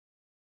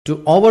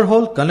To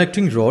overhaul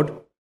connecting rod,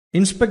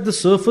 inspect the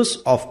surface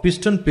of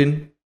piston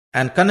pin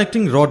and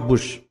connecting rod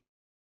bush.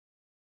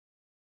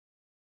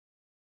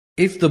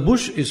 If the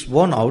bush is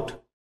worn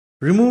out,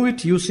 remove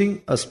it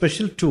using a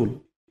special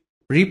tool.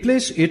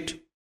 Replace it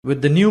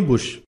with the new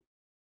bush.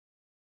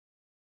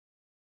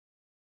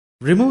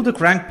 Remove the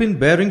crankpin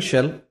bearing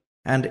shell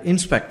and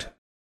inspect.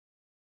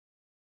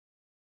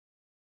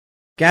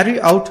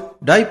 Carry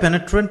out dye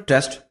penetrant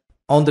test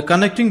on the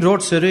connecting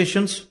rod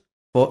serrations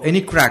for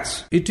any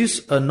cracks. It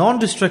is a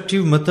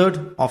non-destructive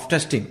method of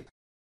testing.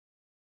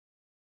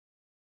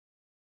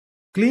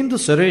 Clean the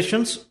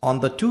serrations on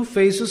the two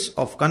faces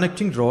of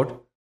connecting rod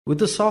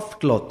with a soft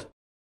cloth.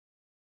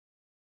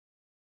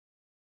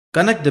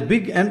 Connect the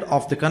big end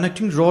of the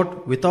connecting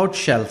rod without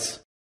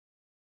shells.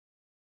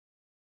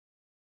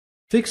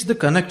 Fix the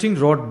connecting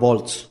rod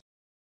bolts.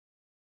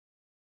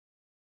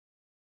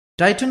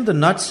 Tighten the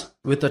nuts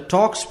with a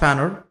torque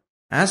spanner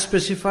as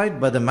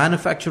specified by the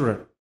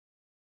manufacturer.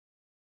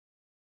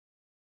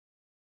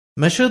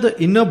 Measure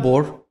the inner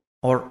bore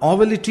or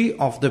ovality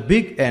of the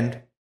big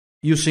end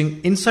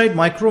using inside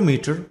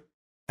micrometer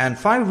and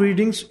 5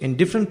 readings in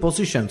different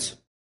positions.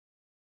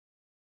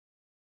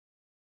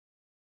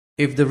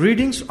 If the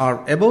readings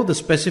are above the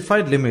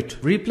specified limit,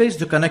 replace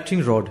the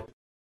connecting rod.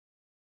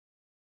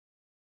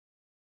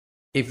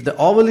 If the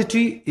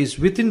ovality is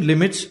within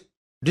limits,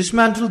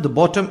 dismantle the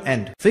bottom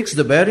end, fix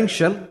the bearing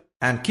shell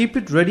and keep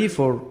it ready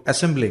for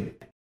assembling.